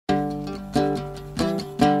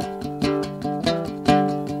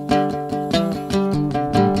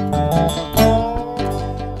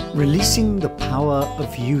the power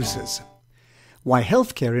of users. Why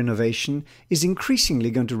healthcare innovation is increasingly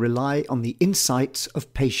going to rely on the insights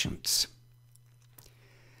of patients.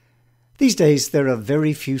 These days there are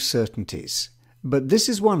very few certainties, but this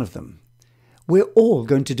is one of them. We're all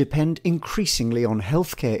going to depend increasingly on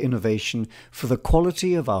healthcare innovation for the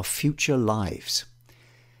quality of our future lives.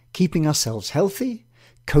 Keeping ourselves healthy,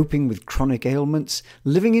 coping with chronic ailments,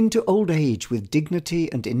 living into old age with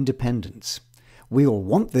dignity and independence. We all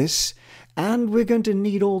want this, and we're going to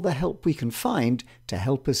need all the help we can find to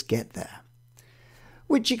help us get there.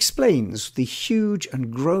 Which explains the huge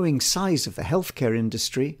and growing size of the healthcare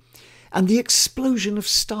industry and the explosion of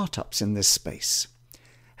startups in this space.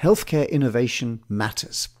 Healthcare innovation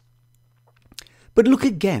matters. But look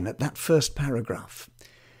again at that first paragraph.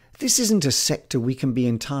 This isn't a sector we can be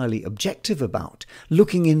entirely objective about,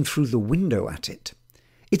 looking in through the window at it.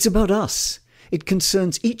 It's about us. It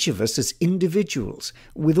concerns each of us as individuals,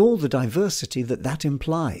 with all the diversity that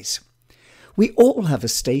implies. We all have a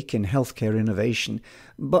stake in healthcare innovation,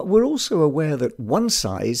 but we're also aware that one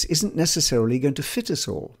size isn't necessarily going to fit us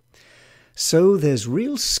all. So there's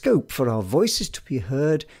real scope for our voices to be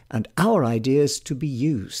heard and our ideas to be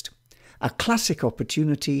used. A classic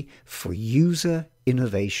opportunity for user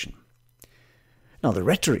innovation. Now, the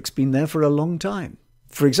rhetoric's been there for a long time.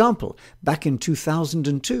 For example, back in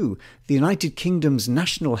 2002, the United Kingdom's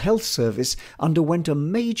National Health Service underwent a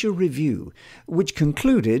major review which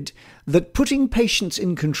concluded that putting patients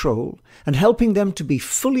in control and helping them to be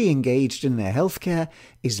fully engaged in their healthcare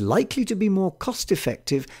is likely to be more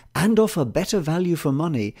cost-effective and offer better value for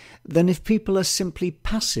money than if people are simply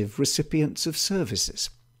passive recipients of services.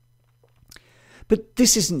 But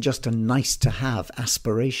this isn't just a nice-to-have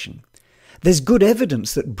aspiration. There's good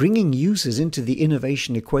evidence that bringing users into the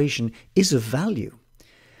innovation equation is of value.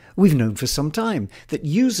 We've known for some time that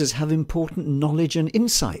users have important knowledge and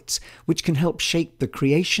insights which can help shape the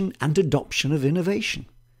creation and adoption of innovation.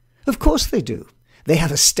 Of course they do. They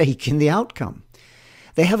have a stake in the outcome.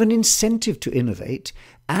 They have an incentive to innovate,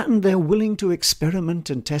 and they're willing to experiment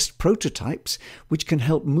and test prototypes which can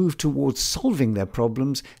help move towards solving their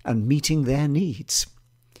problems and meeting their needs.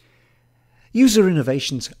 User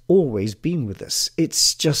innovation's always been with us.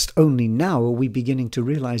 It's just only now are we beginning to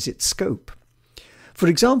realise its scope. For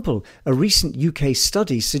example, a recent UK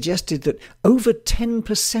study suggested that over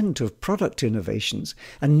 10% of product innovations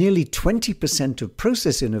and nearly 20% of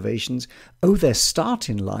process innovations owe their start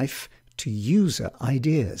in life to user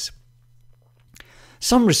ideas.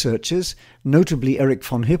 Some researchers, notably Eric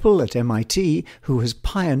von Hippel at MIT, who has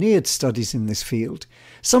pioneered studies in this field,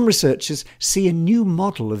 some researchers see a new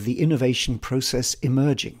model of the innovation process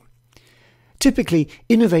emerging. Typically,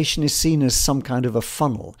 innovation is seen as some kind of a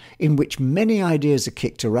funnel in which many ideas are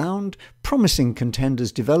kicked around, promising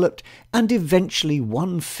contenders developed, and eventually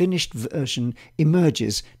one finished version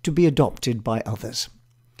emerges to be adopted by others.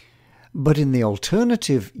 But in the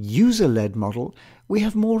alternative user-led model, we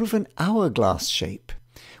have more of an hourglass shape,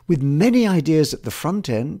 with many ideas at the front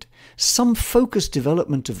end, some focused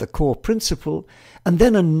development of the core principle, and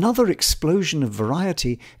then another explosion of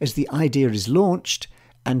variety as the idea is launched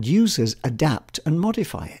and users adapt and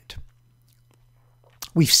modify it.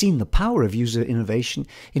 We've seen the power of user innovation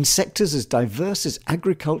in sectors as diverse as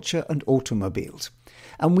agriculture and automobiles.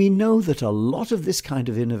 And we know that a lot of this kind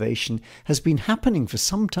of innovation has been happening for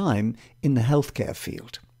some time in the healthcare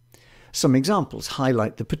field. Some examples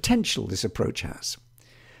highlight the potential this approach has.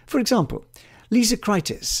 For example, Lisa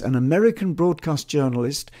Kreitis, an American broadcast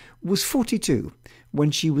journalist, was 42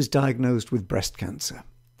 when she was diagnosed with breast cancer.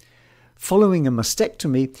 Following a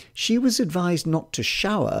mastectomy, she was advised not to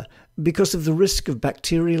shower because of the risk of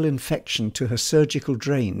bacterial infection to her surgical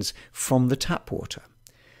drains from the tap water.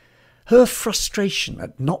 Her frustration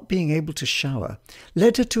at not being able to shower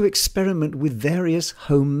led her to experiment with various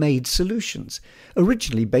homemade solutions,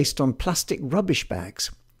 originally based on plastic rubbish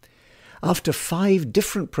bags. After 5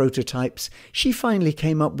 different prototypes, she finally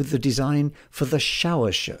came up with the design for the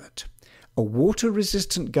shower shirt, a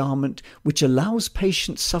water-resistant garment which allows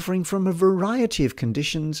patients suffering from a variety of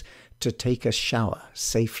conditions to take a shower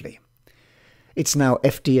safely. It's now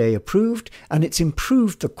FDA approved, and it's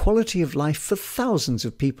improved the quality of life for thousands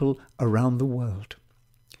of people around the world.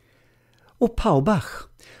 Or Paul Bach,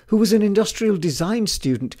 who was an industrial design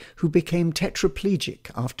student who became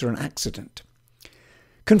tetraplegic after an accident.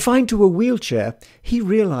 Confined to a wheelchair, he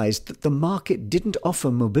realized that the market didn't offer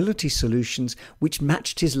mobility solutions which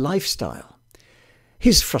matched his lifestyle.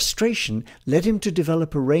 His frustration led him to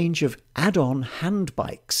develop a range of add-on hand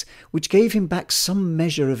bikes, which gave him back some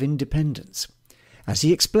measure of independence. As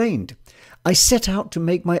he explained, I set out to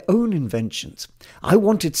make my own inventions. I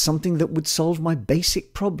wanted something that would solve my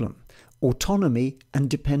basic problem. autonomy and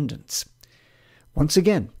dependence. Once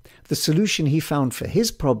again, the solution he found for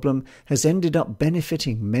his problem has ended up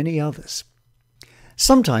benefiting many others.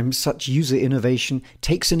 Sometimes such user innovation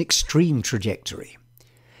takes an extreme trajectory.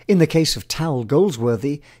 In the case of Tal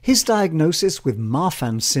Goldsworthy, his diagnosis with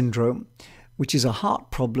Marfan syndrome, which is a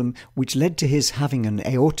heart problem which led to his having an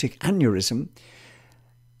aortic aneurysm,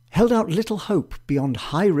 held out little hope beyond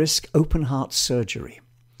high-risk open-heart surgery.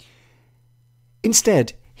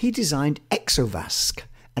 Instead, he designed Exovasc,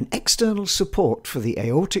 an external support for the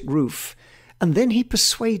aortic roof, and then he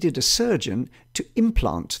persuaded a surgeon to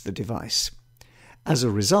implant the device. As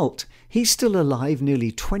a result, he's still alive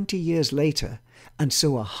nearly 20 years later, and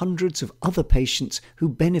so are hundreds of other patients who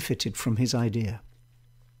benefited from his idea.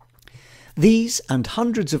 These and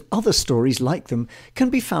hundreds of other stories like them can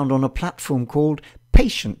be found on a platform called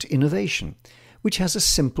Patient Innovation, which has a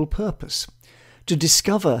simple purpose: to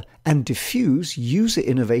discover and diffuse user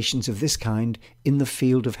innovations of this kind in the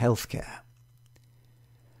field of healthcare.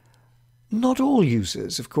 Not all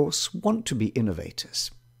users, of course, want to be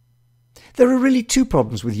innovators. There are really two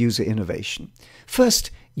problems with user innovation.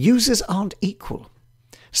 First, users aren't equal.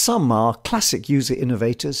 Some are classic user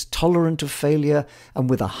innovators, tolerant of failure and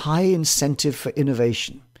with a high incentive for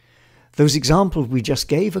innovation. Those examples we just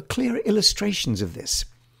gave are clear illustrations of this.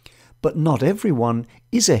 But not everyone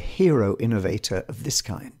is a hero innovator of this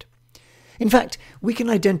kind. In fact, we can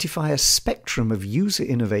identify a spectrum of user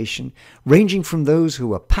innovation ranging from those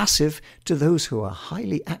who are passive to those who are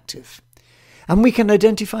highly active. And we can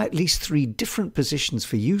identify at least 3 different positions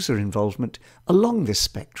for user involvement along this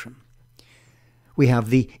spectrum. We have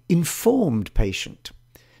the informed patient,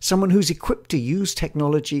 someone who's equipped to use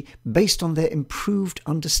technology based on their improved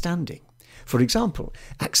understanding. For example,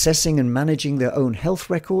 accessing and managing their own health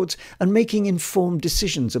records and making informed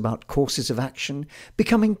decisions about courses of action,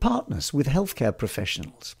 becoming partners with healthcare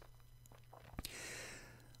professionals.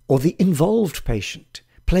 Or the involved patient,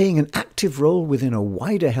 playing an active role within a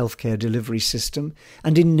wider healthcare delivery system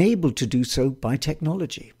and enabled to do so by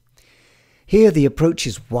technology. Here, the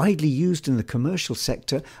approaches widely used in the commercial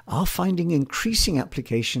sector are finding increasing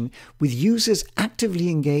application, with users actively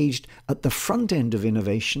engaged at the front end of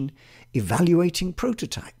innovation, evaluating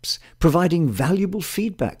prototypes, providing valuable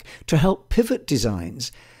feedback to help pivot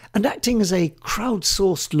designs, and acting as a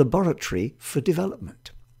crowdsourced laboratory for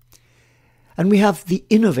development. And we have the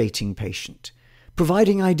innovating patient,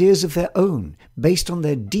 providing ideas of their own based on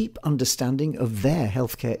their deep understanding of their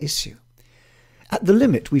healthcare issue. At the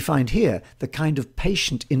limit, we find here the kind of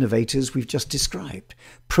patient innovators we've just described,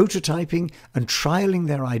 prototyping and trialling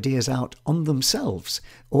their ideas out on themselves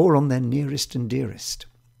or on their nearest and dearest.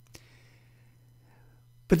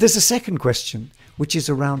 But there's a second question, which is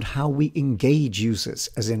around how we engage users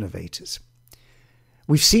as innovators.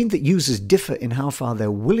 We've seen that users differ in how far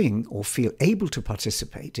they're willing or feel able to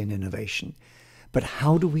participate in innovation, but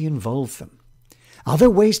how do we involve them? Are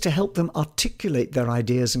there ways to help them articulate their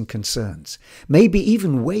ideas and concerns? Maybe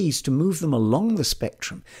even ways to move them along the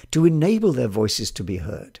spectrum to enable their voices to be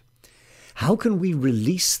heard? How can we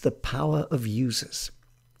release the power of users?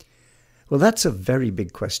 Well, that's a very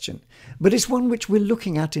big question, but it's one which we're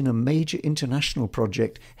looking at in a major international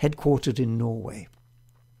project headquartered in Norway.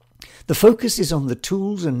 The focus is on the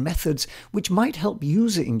tools and methods which might help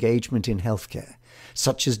user engagement in healthcare,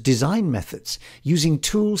 such as design methods, using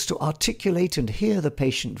tools to articulate and hear the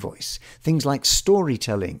patient voice, things like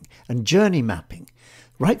storytelling and journey mapping,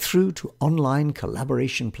 right through to online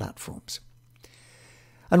collaboration platforms.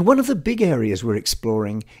 And one of the big areas we're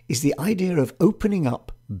exploring is the idea of opening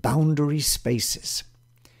up boundary spaces.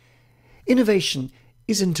 Innovation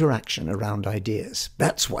is interaction around ideas.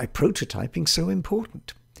 That's why prototyping is so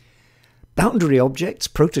important. Boundary objects,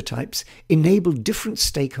 prototypes, enable different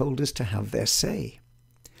stakeholders to have their say.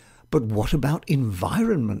 But what about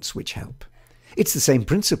environments which help? It's the same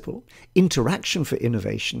principle, interaction for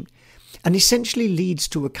innovation, and essentially leads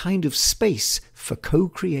to a kind of space for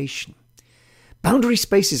co-creation. Boundary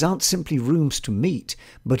spaces aren't simply rooms to meet,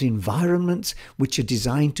 but environments which are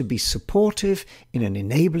designed to be supportive in an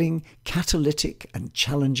enabling, catalytic, and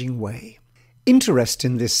challenging way. Interest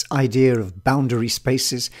in this idea of boundary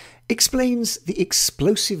spaces explains the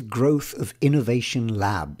explosive growth of innovation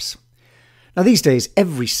labs. Now, these days,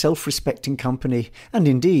 every self-respecting company, and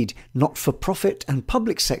indeed not-for-profit and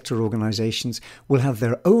public sector organizations, will have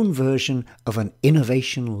their own version of an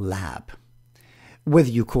innovation lab. Whether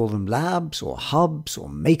you call them labs or hubs or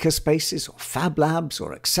makerspaces or fab labs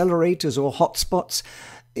or accelerators or hotspots,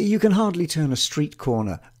 you can hardly turn a street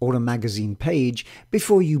corner or a magazine page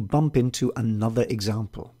before you bump into another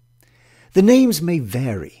example. The names may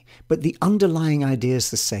vary, but the underlying idea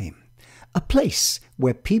is the same: a place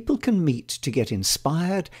where people can meet to get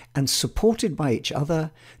inspired and supported by each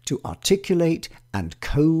other to articulate and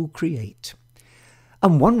co-create.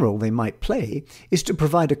 And one role they might play is to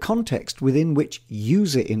provide a context within which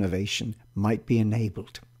user innovation might be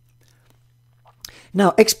enabled.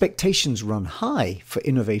 Now, expectations run high for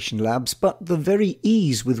innovation labs, but the very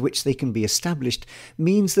ease with which they can be established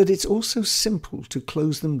means that it's also simple to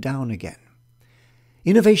close them down again.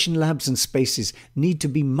 Innovation labs and spaces need to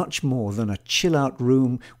be much more than a chill-out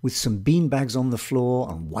room with some beanbags on the floor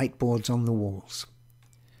and whiteboards on the walls.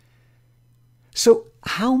 So,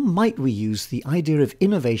 how might we use the idea of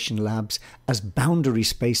innovation labs as boundary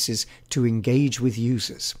spaces to engage with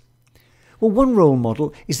users? Well, one role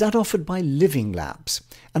model is that offered by living labs,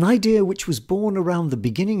 an idea which was born around the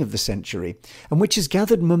beginning of the century and which has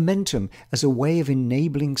gathered momentum as a way of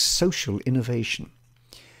enabling social innovation.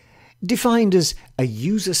 Defined as a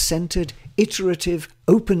user-centered, iterative,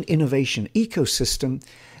 open innovation ecosystem,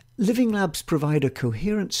 living labs provide a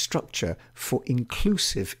coherent structure for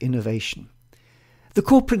inclusive innovation. The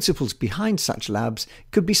core principles behind such labs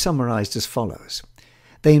could be summarized as follows.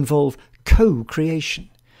 They involve co-creation,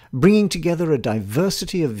 bringing together a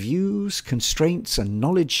diversity of views, constraints, and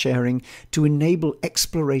knowledge sharing to enable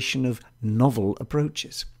exploration of novel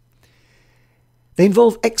approaches. They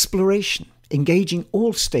involve exploration, engaging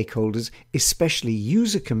all stakeholders, especially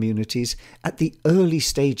user communities, at the early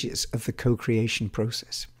stages of the co-creation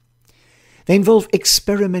process. They involve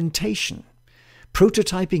experimentation,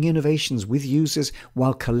 prototyping innovations with users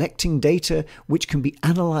while collecting data which can be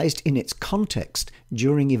analyzed in its context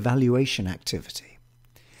during evaluation activity.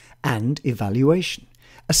 And evaluation,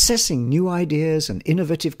 assessing new ideas and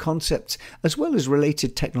innovative concepts as well as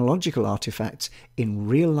related technological artifacts in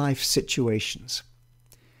real-life situations.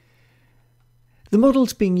 The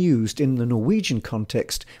model's being used in the Norwegian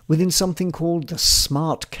context within something called the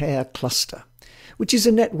Smart Care Cluster, which is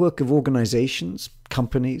a network of organizations,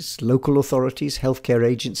 companies, local authorities, healthcare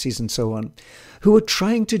agencies, and so on, who are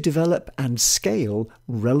trying to develop and scale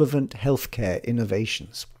relevant healthcare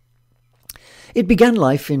innovations. It began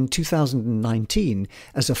life in 2019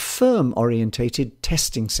 as a firm-orientated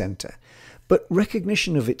testing centre, but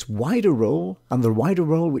recognition of its wider role and the wider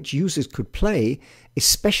role which users could play,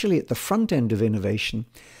 especially at the front end of innovation,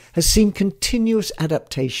 has seen continuous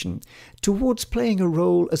adaptation towards playing a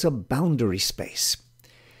role as a boundary space.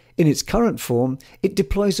 In its current form, it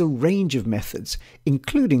deploys a range of methods,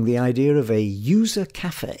 including the idea of a user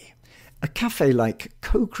cafe, a cafe-like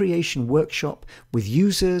co-creation workshop with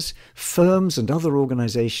users, firms and other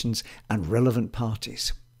organizations and relevant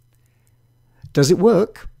parties. Does it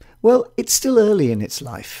work? Well, it's still early in its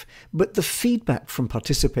life, but the feedback from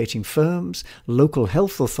participating firms, local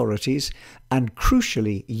health authorities, and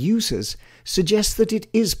crucially users suggests that it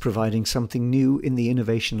is providing something new in the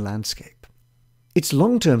innovation landscape. Its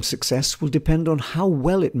long-term success will depend on how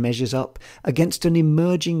well it measures up against an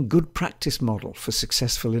emerging good practice model for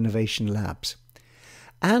successful innovation labs,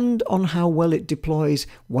 and on how well it deploys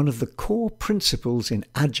one of the core principles in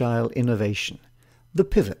agile innovation, the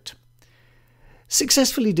pivot.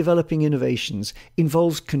 Successfully developing innovations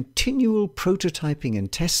involves continual prototyping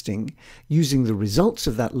and testing, using the results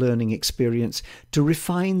of that learning experience to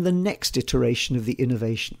refine the next iteration of the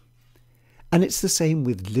innovation. And it's the same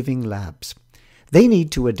with living labs. They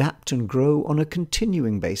need to adapt and grow on a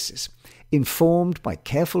continuing basis, informed by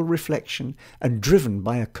careful reflection and driven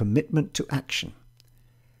by a commitment to action.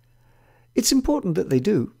 It's important that they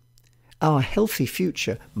do. Our healthy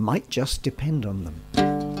future might just depend on them.